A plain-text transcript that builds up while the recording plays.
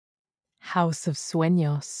House of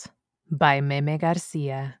Sueños by Meme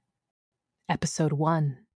Garcia. Episode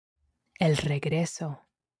 1. El regreso.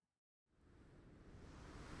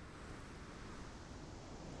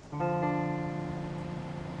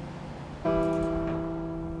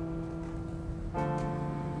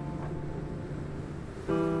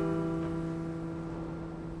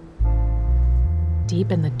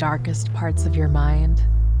 Deep in the darkest parts of your mind,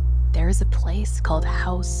 there is a place called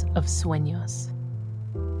House of Sueños.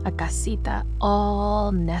 A casita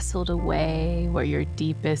all nestled away where your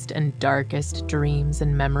deepest and darkest dreams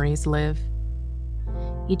and memories live.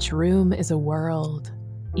 Each room is a world.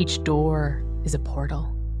 Each door is a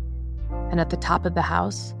portal. And at the top of the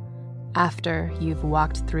house, after you've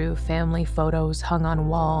walked through family photos hung on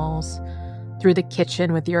walls, through the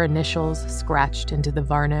kitchen with your initials scratched into the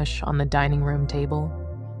varnish on the dining room table,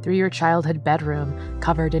 through your childhood bedroom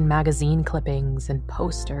covered in magazine clippings and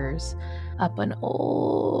posters, up an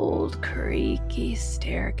old creaky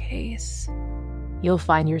staircase, you'll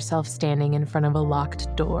find yourself standing in front of a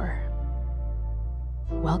locked door.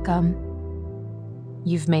 Welcome.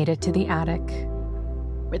 You've made it to the attic,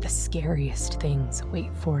 where the scariest things wait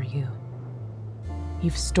for you.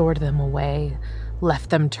 You've stored them away, left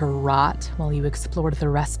them to rot while you explored the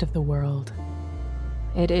rest of the world.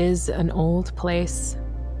 It is an old place,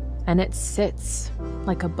 and it sits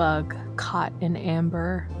like a bug caught in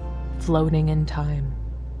amber, floating in time.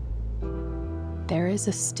 There is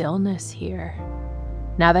a stillness here.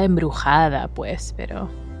 Nada embrujada, pues, pero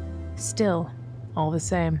still, all the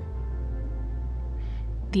same.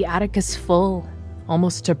 The attic is full,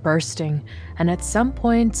 almost to bursting, and at some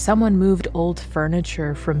point someone moved old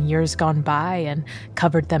furniture from years gone by and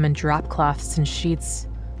covered them in drop cloths and sheets.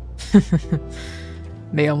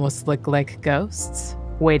 They almost look like ghosts,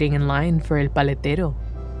 waiting in line for el paletero.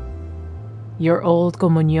 Your old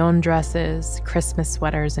comunión dresses, Christmas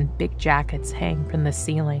sweaters, and big jackets hang from the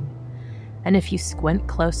ceiling. And if you squint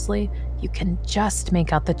closely, you can just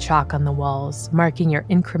make out the chalk on the walls, marking your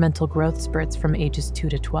incremental growth spurts from ages 2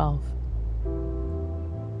 to 12.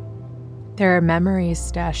 There are memories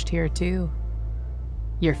stashed here, too.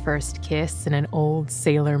 Your first kiss in an old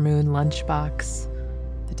Sailor Moon lunchbox.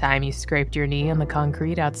 The time you scraped your knee on the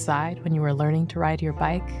concrete outside when you were learning to ride your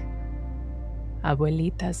bike.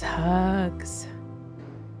 Abuelita's hugs.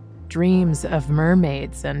 Dreams of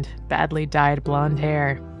mermaids and badly dyed blonde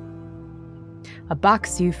hair. A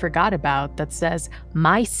box you forgot about that says,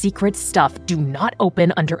 "My secret stuff do not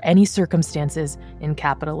open under any circumstances," in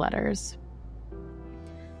capital letters.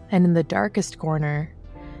 And in the darkest corner,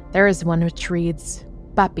 there is one which reads,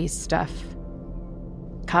 "Papi's stuff."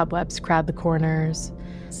 Cobwebs crowd the corners,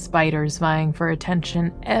 spiders vying for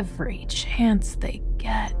attention every chance they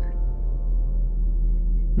get.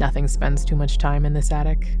 Nothing spends too much time in this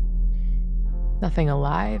attic. Nothing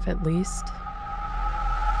alive, at least.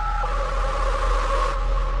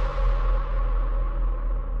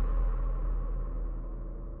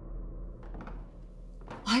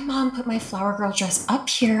 Why Mom put my flower girl dress up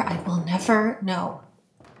here, I will never know.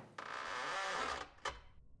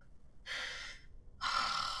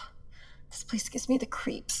 This place gives me the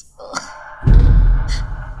creeps. Ugh.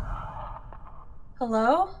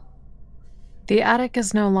 Hello? The attic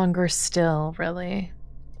is no longer still, really.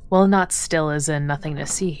 Well, not still as in nothing to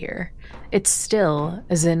see here. It's still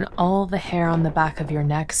as in all the hair on the back of your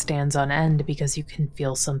neck stands on end because you can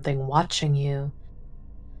feel something watching you.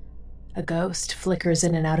 A ghost flickers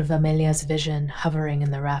in and out of Amelia's vision, hovering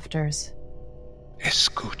in the rafters.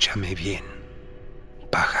 Escúchame bien,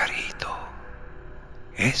 pajarito.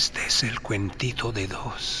 Este es el cuentito de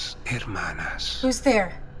dos hermanas. Who's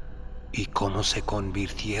there? Y cómo se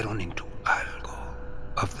convirtieron into algo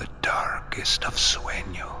of the darkest of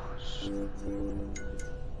sueños.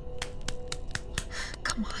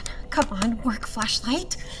 Come on, work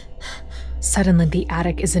flashlight. Suddenly, the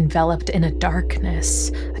attic is enveloped in a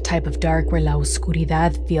darkness, a type of dark where la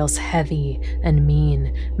oscuridad feels heavy and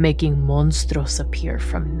mean, making monstruos appear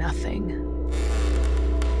from nothing.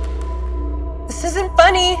 This isn't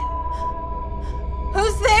funny.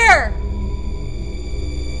 Who's there?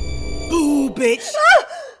 Boo, bitch!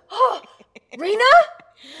 Oh, Rena?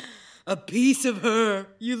 A piece of her,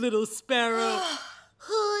 you little sparrow.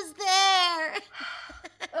 Who's there?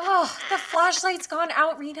 Oh, the flashlight's gone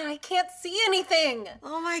out, Rena. I can't see anything.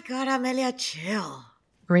 Oh my God, Amelia, chill.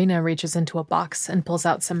 Rena reaches into a box and pulls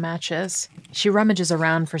out some matches. She rummages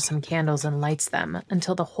around for some candles and lights them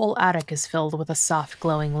until the whole attic is filled with a soft,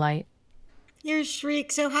 glowing light. Your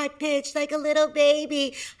shriek so high-pitched like a little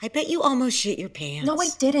baby. I bet you almost shit your pants. No, I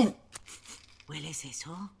didn't. ¿Hueles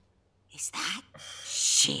eso? Is that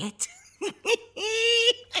shit? You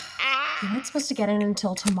weren't supposed to get in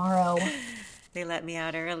until tomorrow. They let me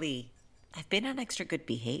out early. I've been on extra good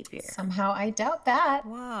behavior. Somehow I doubt that.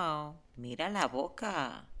 Wow, mira la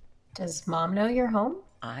boca. Does Mom know you're home?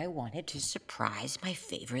 I wanted to surprise my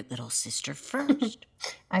favorite little sister first.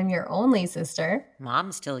 I'm your only sister.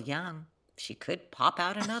 Mom's still young. She could pop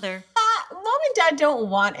out another. Mom and Dad don't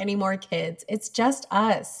want any more kids. It's just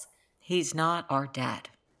us. He's not our dad.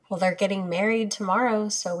 Well, they're getting married tomorrow,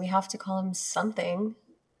 so we have to call him something.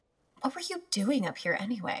 What were you doing up here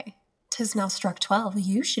anyway? 'Tis now struck 12.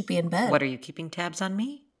 You should be in bed. What, are you keeping tabs on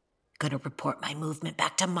me? Gonna report my movement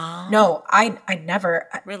back to Mom? No, I never.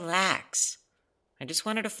 Relax. I just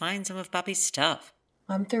wanted to find some of Papi's stuff.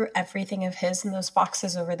 Mom threw everything of his in those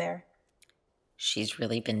boxes over there. She's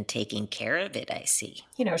really been taking care of it, I see.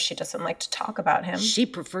 You know, she doesn't like to talk about him. She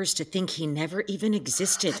prefers to think he never even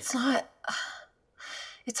existed. It's not.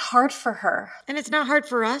 It's hard for her. And it's not hard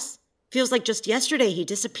for us. Feels like just yesterday he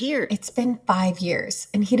disappeared. It's been 5 years,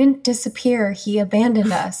 and he didn't disappear. He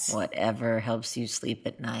abandoned us. Whatever helps you sleep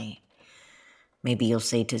at night. Maybe you'll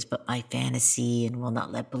say 'tis but my fantasy and will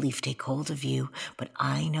not let belief take hold of you, but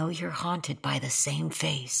I know you're haunted by the same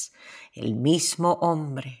face. El mismo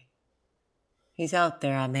hombre. He's out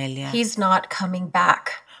there, Amelia. He's not coming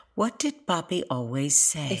back. What did Papi always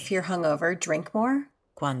say? If you're hungover, drink more.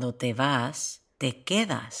 Cuando te vas, te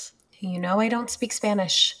quedas. You know I don't speak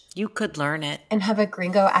Spanish. You could learn it. And have a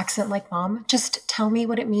gringo accent like Mom. Just tell me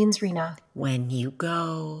what it means, Rena. When you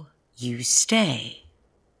go, you stay.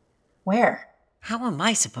 Where? How am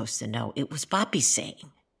I supposed to know? It was Papi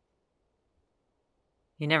saying.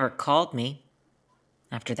 You never called me.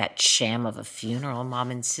 After that sham of a funeral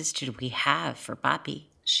Mom insisted we have for Papi.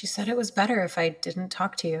 She said it was better if I didn't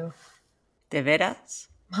talk to you. De veras?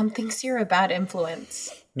 Mom thinks you're a bad influence.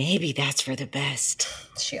 Maybe that's for the best.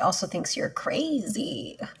 She also thinks you're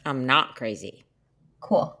crazy. I'm not crazy.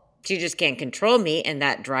 Cool. She just can't control me, and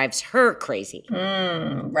that drives her crazy.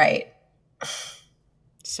 Right.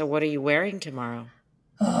 So what are you wearing tomorrow?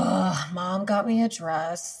 Mom got me a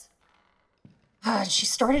dress. She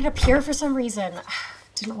stored it up here for some reason.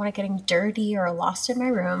 Didn't want it getting dirty or lost in my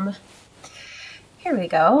room. Here we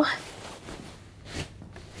go.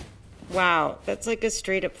 Wow, that's like a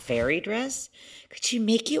straight-up fairy dress? Could she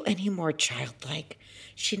make you any more childlike?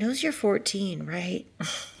 She knows you're 14, right?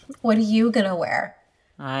 What are you gonna wear?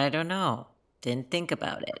 I don't know. Didn't think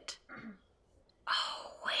about it.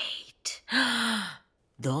 Oh, wait.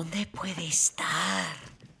 ¿Dónde puede estar?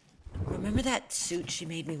 Remember that suit she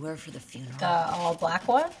made me wear for the funeral? The all-black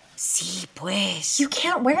one? Sí, pues. You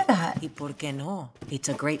can't wear that. ¿Y por qué no? It's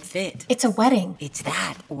a great fit. It's a wedding. It's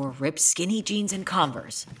that, or ripped skinny jeans and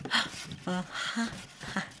Converse.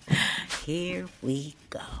 Here we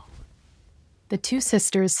go. The two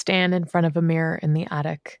sisters stand in front of a mirror in the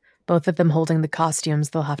attic, both of them holding the costumes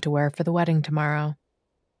they'll have to wear for the wedding tomorrow.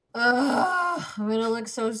 Ugh, I'm gonna look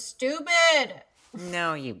so stupid.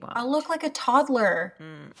 No, you won't. I'll look like a toddler.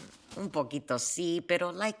 Un poquito sí,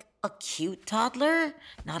 pero like a cute toddler,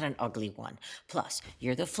 not an ugly one. Plus,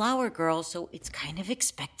 you're the flower girl, so it's kind of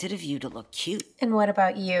expected of you to look cute. And what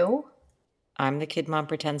about you? I'm the kid Mom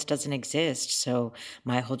pretends doesn't exist, so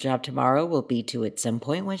my whole job tomorrow will be to, at some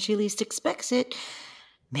point when she least expects it,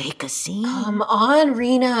 make a scene. Come on,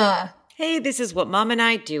 Rena. Hey, this is what Mom and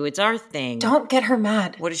I do. It's our thing. Don't get her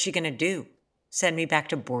mad. What is she gonna do? Send me back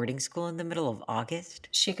to boarding school in the middle of August?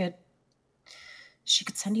 She could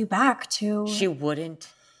send you back to... She wouldn't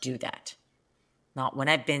do that. Not when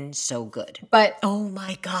I've been so good. But... Oh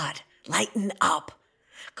my God, lighten up.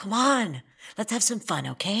 Come on, let's have some fun,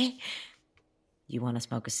 okay? You want to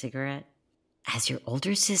smoke a cigarette? As your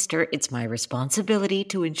older sister, it's my responsibility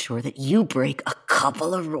to ensure that you break a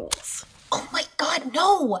couple of rules. Oh my God,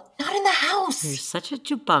 no! Not in the house! You're such a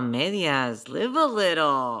chupamedias. Live a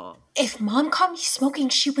little. If Mom caught me smoking,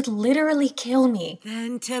 she would literally kill me.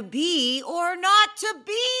 Then to be or not to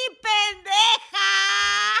be,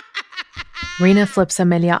 pendeja! Rena flips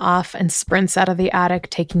Amelia off and sprints out of the attic,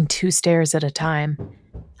 taking 2 stairs at a time.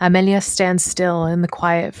 Amelia stands still in the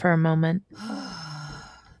quiet for a moment.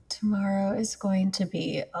 Tomorrow is going to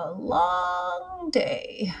be a long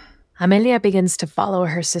day. Amelia begins to follow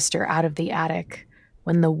her sister out of the attic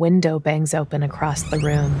when the window bangs open across the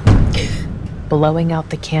room, blowing out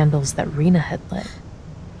the candles that Rena had lit.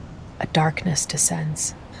 A darkness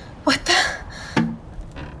descends. What the?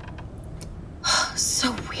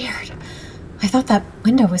 So weird. I thought that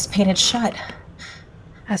window was painted shut.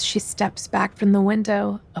 As she steps back from the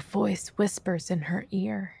window, a voice whispers in her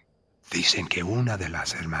ear. Dicen que una de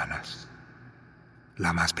las hermanas,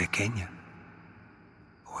 la más pequeña,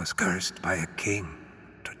 was cursed by a king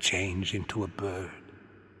to change into a bird.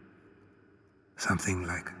 Something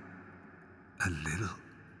like a little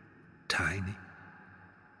tiny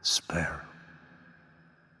sparrow.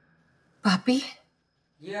 Papi?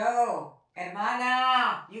 Yo,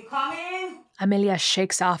 hermana, you coming? Amelia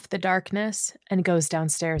shakes off the darkness and goes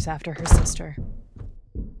downstairs after her sister.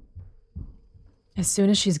 As soon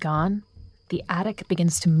as she's gone, the attic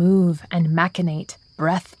begins to move and machinate,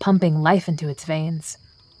 breath pumping life into its veins.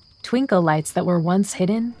 Twinkle lights that were once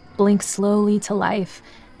hidden blink slowly to life,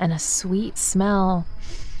 and a sweet smell,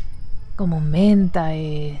 como menta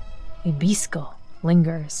y hibisco,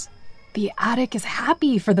 lingers. The attic is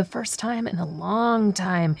happy for the first time in a long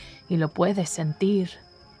time, y lo puedes sentir.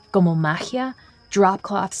 Como magia, drop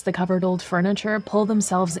cloths that covered old furniture pull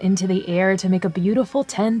themselves into the air to make a beautiful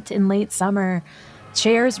tent in late summer.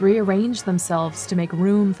 Chairs rearrange themselves to make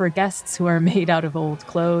room for guests who are made out of old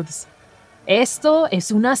clothes. Esto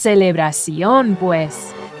es una celebración,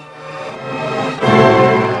 pues.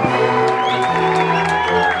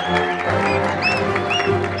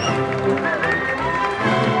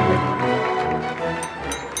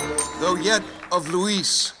 Though yet of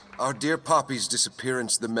Luis, our dear Poppy's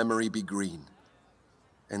disappearance, the memory be green,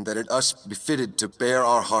 and that it us befitted to bear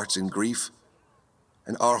our hearts in grief,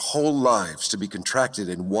 and our whole lives to be contracted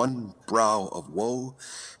in one brow of woe,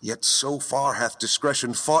 yet so far hath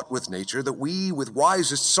discretion fought with nature that we, with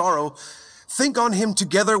wisest sorrow, think on him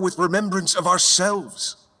together with remembrance of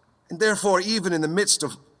ourselves, and therefore, even in the midst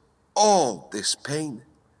of all this pain,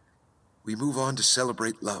 we move on to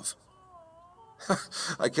celebrate love.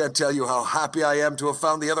 I can't tell you how happy I am to have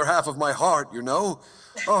found the other half of my heart, you know?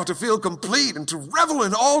 Oh, to feel complete and to revel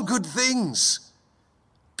in all good things.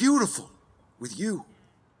 Beautiful with you.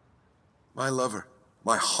 My lover,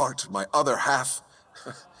 my heart, my other half.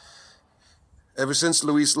 Ever since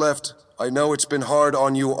Luis left, I know it's been hard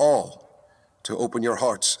on you all to open your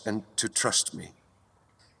hearts and to trust me.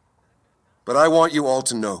 But I want you all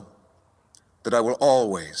to know that I will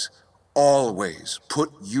always, always put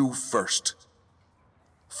you first.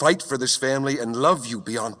 Fight for this family and love you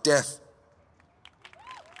beyond death.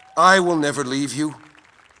 I will never leave you,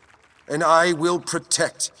 and I will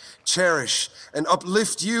protect, cherish, and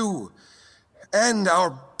uplift you and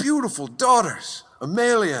our beautiful daughters,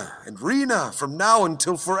 Amelia and Rena, from now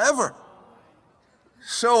until forever.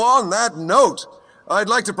 So on that note, I'd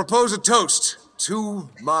like to propose a toast to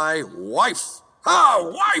my wife.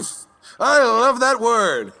 Wife! I love that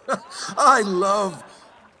word. I love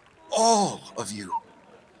all of you.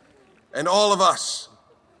 And all of us.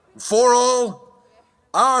 For all,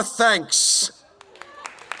 our thanks.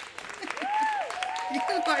 You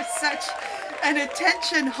are such an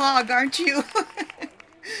attention hog, aren't you?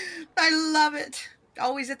 I love it.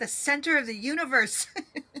 Always at the center of the universe.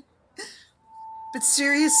 But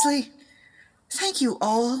seriously, thank you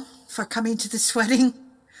all for coming to this wedding.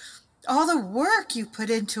 All the work you put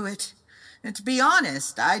into it. And to be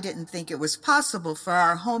honest, I didn't think it was possible for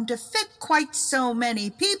our home to fit quite so many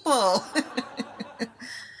people.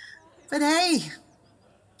 But hey,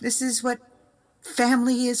 this is what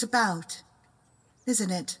family is about, isn't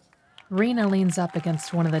it? Rena leans up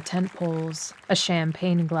against one of the tent poles, a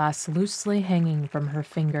champagne glass loosely hanging from her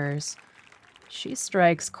fingers. She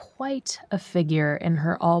strikes quite a figure in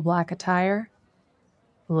her all-black attire,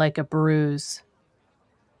 like a bruise.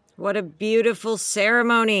 What a beautiful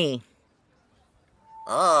ceremony.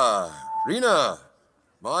 Rena,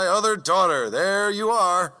 my other daughter, there you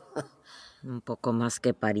are. Un poco más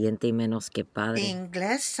que pariente y menos que padre.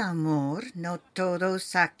 Inglés, amor. No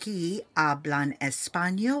todos aquí hablan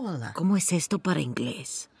español. ¿Cómo es esto para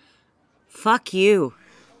inglés? Fuck you.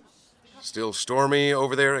 Still stormy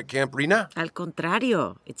over there at Camp Rena? Al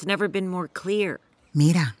contrario, it's never been more clear.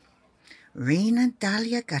 Mira, Reina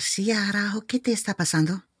Dalia García Araujo, ¿qué te está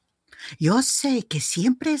pasando? Yo sé que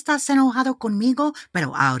siempre estás enojado conmigo,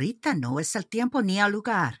 pero ahorita no es el tiempo ni el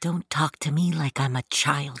lugar. Don't talk to me like I'm a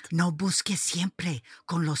child. No busques siempre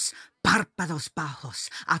con los párpados bajos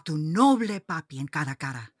a tu noble papi en cada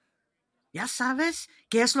cara. Ya sabes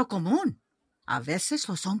que es lo común. A veces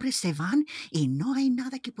los hombres se van y no hay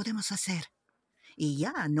nada que podemos hacer. Y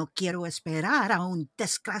ya no quiero esperar a un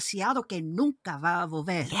desgraciado que nunca va a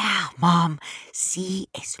volver. Yeah, Mom. Sí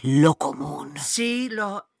es lo común. Sí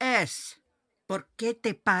lo es. ¿Por qué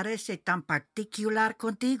te parece tan particular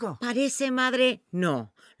contigo? ¿Parece, madre?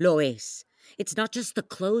 No, lo es. It's not just the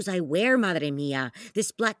clothes I wear, madre mia.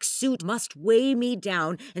 This black suit must weigh me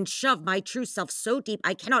down and shove my true self so deep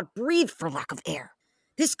I cannot breathe for lack of air.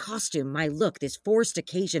 This costume, my look, this forced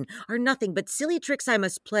occasion are nothing but silly tricks I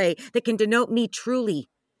must play that can denote me truly.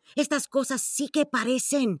 Estas cosas sí que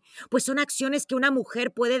parecen, pues son acciones que una mujer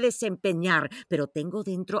puede desempeñar, pero tengo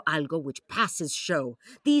dentro algo which passes show.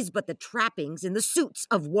 These but the trappings and the suits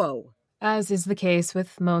of woe. As is the case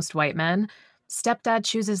with most white men, stepdad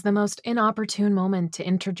chooses the most inopportune moment to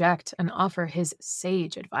interject and offer his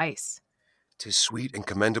sage advice. 'Tis sweet and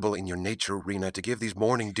commendable in your nature, Rena, to give these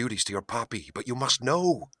morning duties to your poppy, but you must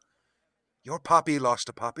know. Your poppy lost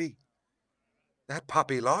a poppy. That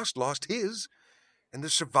poppy lost his, and the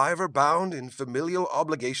survivor bound in familial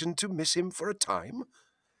obligation to miss him for a time.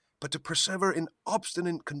 But to persevere in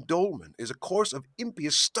obstinate condolement is a course of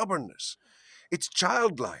impious stubbornness. It's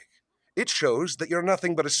childlike. It shows that you're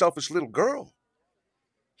nothing but a selfish little girl.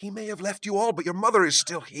 He may have left you all, but your mother is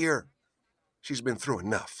still here. She's been through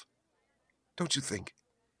enough. Don't you think?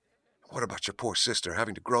 What about your poor sister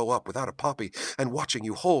having to grow up without a poppy and watching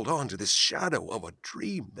you hold on to this shadow of a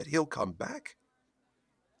dream that he'll come back?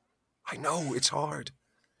 I know it's hard,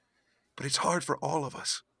 but it's hard for all of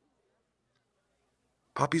us.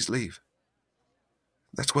 Poppies leave.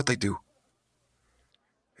 That's what they do.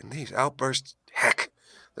 And these outbursts, heck,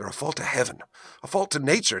 they're a fault to heaven, a fault to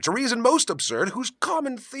nature. It's a reason most absurd, whose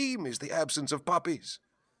common theme is the absence of puppies.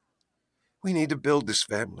 We need to build this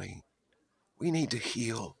family. We need to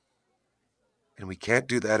heal. And we can't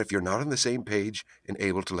do that if you're not on the same page and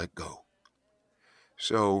able to let go.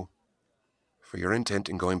 So, for your intent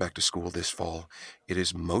in going back to school this fall, it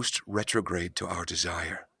is most retrograde to our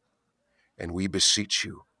desire. And we beseech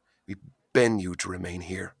you, we bend you to remain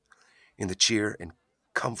here, in the cheer and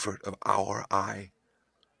comfort of our eye,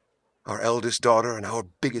 our eldest daughter and our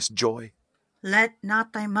biggest joy. Let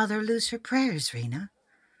not thy mother lose her prayers, Rena.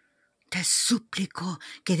 Te suplico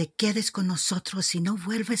que te quedes con nosotros y no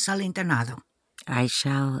vuelves al internado. I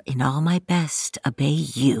shall, in all my best, obey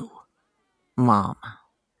you, Mom.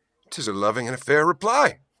 'Tis a loving and a fair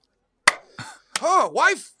reply. Oh,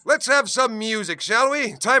 wife, let's have some music, shall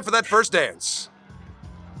we? Time for that first dance.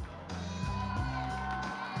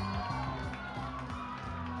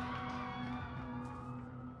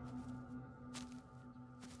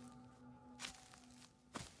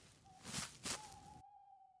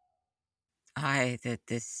 I that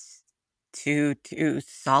this too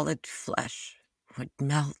solid flesh would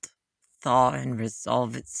melt, thaw, and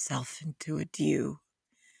resolve itself into a dew,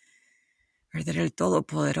 or that el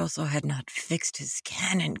Todopoderoso had not fixed his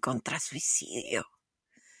cannon contra suicidio.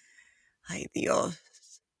 Ay, Dios,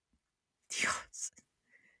 Dios.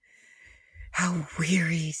 How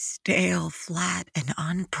weary, stale, flat, and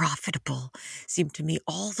unprofitable seem to me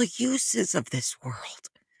all the uses of this world.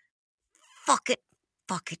 Fuck it,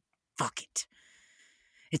 fuck it, fuck it.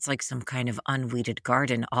 It's like some kind of unweeded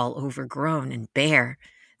garden, all overgrown and bare.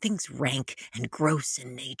 Things rank and gross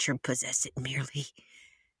in nature possess it merely.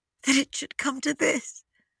 That it should come to this.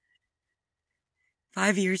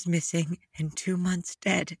 5 years missing and 2 months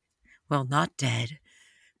dead. Well, not dead.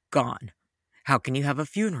 Gone. How can you have a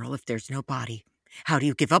funeral if there's no body? How do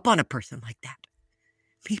you give up on a person like that?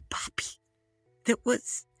 Me papi. That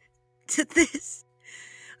was to this.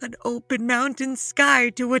 An open mountain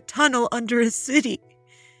sky to a tunnel under a city.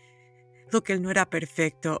 Look, él no era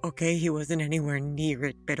perfecto, okay? He wasn't anywhere near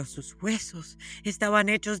it, pero sus huesos estaban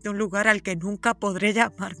hechos de un lugar al que nunca podré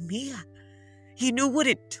llamar mía. He knew what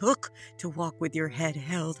it took to walk with your head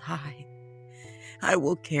held high. I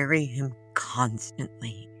will carry him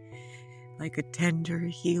constantly, like a tender,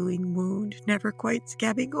 healing wound, never quite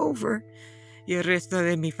scabbing over. Y el resto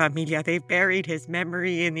de mi familia, they buried his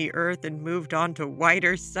memory in the earth and moved on to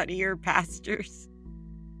wider, sunnier pastures.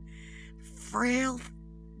 Frail,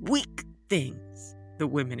 weak things, the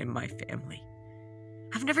women in my family.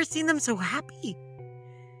 I've never seen them so happy.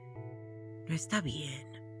 No está bien.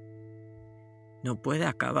 No puede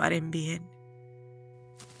acabar en bien.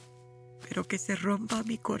 Pero que se rompa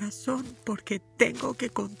mi corazón porque tengo que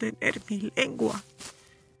contener mi lengua.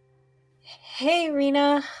 Hey,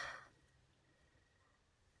 Rena.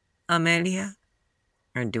 Amelia?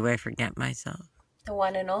 Or do I forget myself? The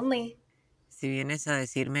one and only. Si vienes a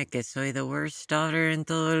decirme que soy the worst daughter in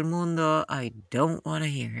todo el mundo, I don't want to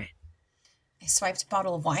hear it. I swiped a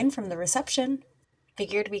bottle of wine from the reception.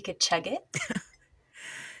 Figured we could chug it.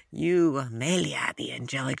 You, Amelia, the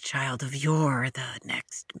angelic child of yore, the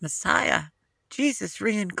next Messiah, Jesus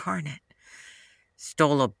reincarnate,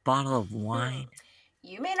 stole a bottle of wine.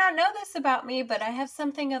 You may not know this about me, but I have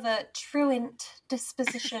something of a truant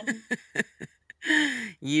disposition.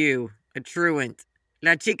 You, a truant.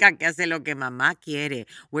 La chica que hace lo que mamá quiere.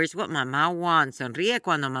 Wears what mamá wants. Sonríe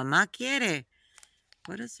cuando mamá quiere.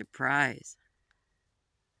 What a surprise.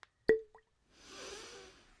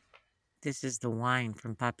 This is the wine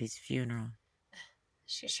from Papi's funeral.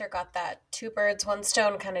 She sure got that 2 birds, 1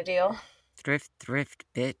 stone kind of deal. Thrift,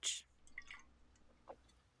 bitch.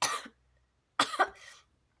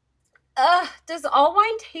 Does all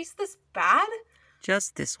wine taste this bad?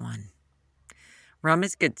 Just this one. Rum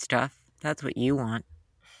is good stuff. That's what you want.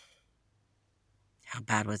 How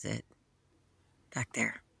bad was it? Back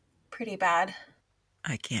there. Pretty bad.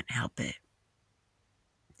 I can't help it.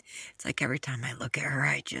 It's like every time I look at her,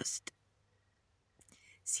 I just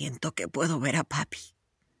siento que puedo ver a papi.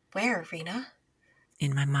 Where, Rena?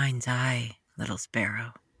 In my mind's eye, little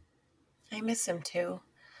sparrow. I miss him too.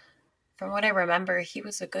 From what I remember, he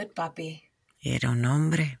was a good puppy. Era un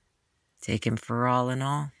hombre. Take him for all in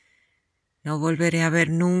all. No volveré a ver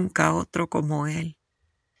nunca otro como él.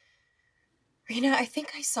 Rena, I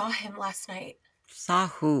think I saw him last night. Saw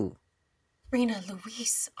who? Rena,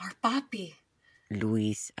 Luis, our papi.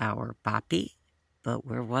 Luis, our papi? But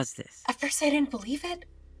where was this? At first I didn't believe it,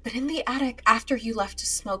 but in the attic after you left to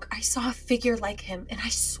smoke, I saw a figure like him, and I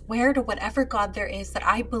swear to whatever God there is that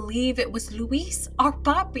I believe it was Luis, our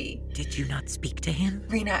papi. Did you not speak to him?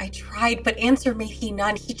 Rena, I tried, but answer made he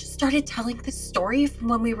none. He just started telling this story from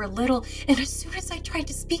when we were little, and as soon as I tried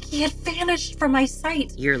to speak, he had vanished from my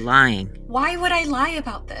sight. You're lying. Why would I lie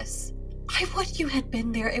about this? I would you had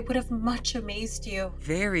been there. It would have much amazed you.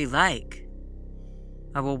 Very like.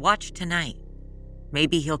 I will watch tonight.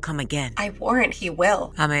 Maybe he'll come again. I warrant he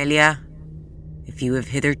will. Amelia, if you have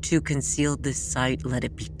hitherto concealed this sight, let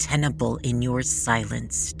it be tenable in your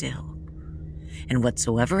silence still. And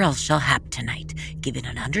whatsoever else shall hap tonight, give it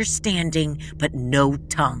an understanding, but no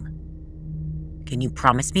tongue. Can you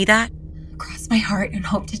promise me that? Cross my heart and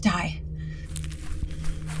hope to die.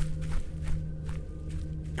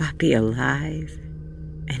 Papi alive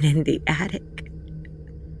and in the attic.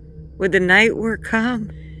 Would the night were come?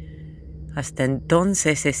 Hasta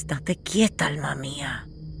entonces estate quieta, alma mía.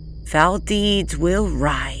 Foul deeds will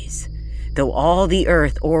rise, though all the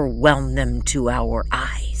earth o'erwhelm them to our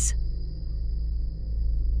eyes.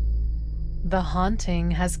 The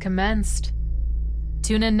haunting has commenced.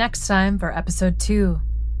 Tune in next time for episode 2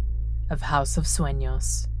 of House of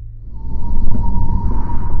Sueños.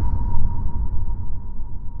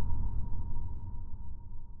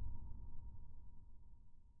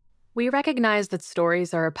 We recognize that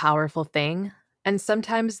stories are a powerful thing, and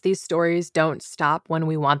sometimes these stories don't stop when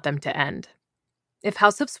we want them to end. If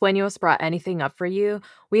House of Sueños brought anything up for you,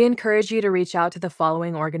 we encourage you to reach out to the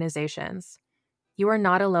following organizations. You are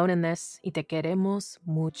not alone in this, y te queremos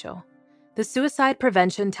mucho. The Suicide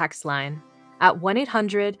Prevention Text Line at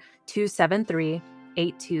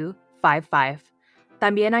 1-800-273-8255.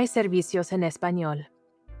 También hay servicios en español.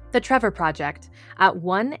 The Trevor Project at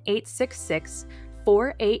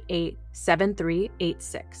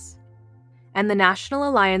 1-866-488-7386. And the National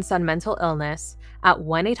Alliance on Mental Illness at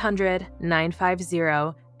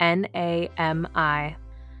 1-800-950-NAMI.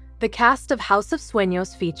 The cast of House of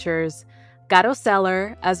Sueños features Gato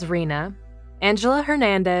Seller as Rena, Angela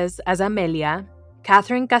Hernandez as Amelia,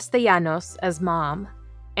 Catherine Castellanos as Mom,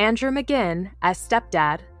 Andrew McGinn as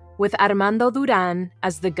Stepdad, with Armando Duran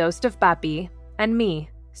as the Ghost of Papi, and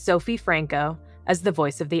me, Sophie Franco, as the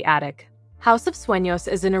voice of the attic. House of Sueños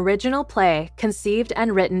is an original play conceived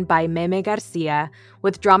and written by Meme Garcia,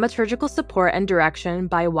 with dramaturgical support and direction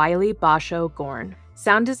by Wiley Basho Gorn.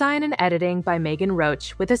 Sound design and editing by Megan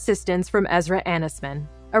Roach, with assistance from Ezra Anisman.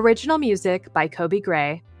 Original music by Kobe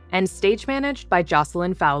Gray, and stage managed by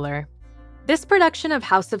Jocelyn Fowler. This production of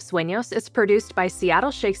House of Sueños is produced by Seattle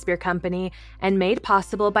Shakespeare Company and made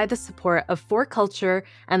possible by the support of For Culture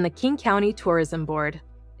and the King County Tourism Board.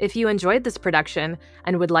 If you enjoyed this production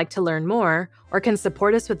and would like to learn more or can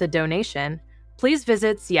support us with a donation, please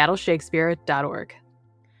visit seattleshakespeare.org.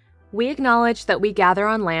 We acknowledge that we gather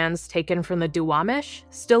on lands taken from the Duwamish,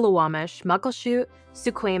 Stillaguamish, Muckleshoot,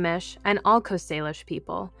 Suquamish, and all Coast Salish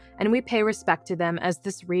people, and we pay respect to them as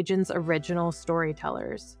this region's original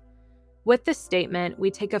storytellers. With this statement, we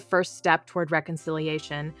take a first step toward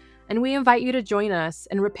reconciliation, and we invite you to join us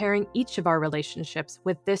in repairing each of our relationships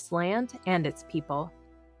with this land and its people.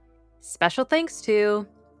 Special thanks to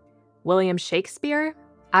William Shakespeare,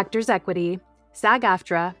 Actors Equity,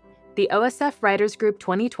 SAG-AFTRA, the OSF Writers Group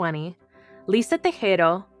 2020, Lisa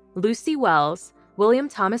Tejero, Lucy Wells, William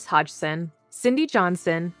Thomas Hodgson, Cindy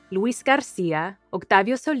Johnson, Luis Garcia,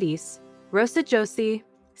 Octavio Solis, Rosa Josie,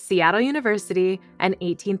 Seattle University, and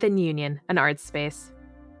 18th and Union, an arts space.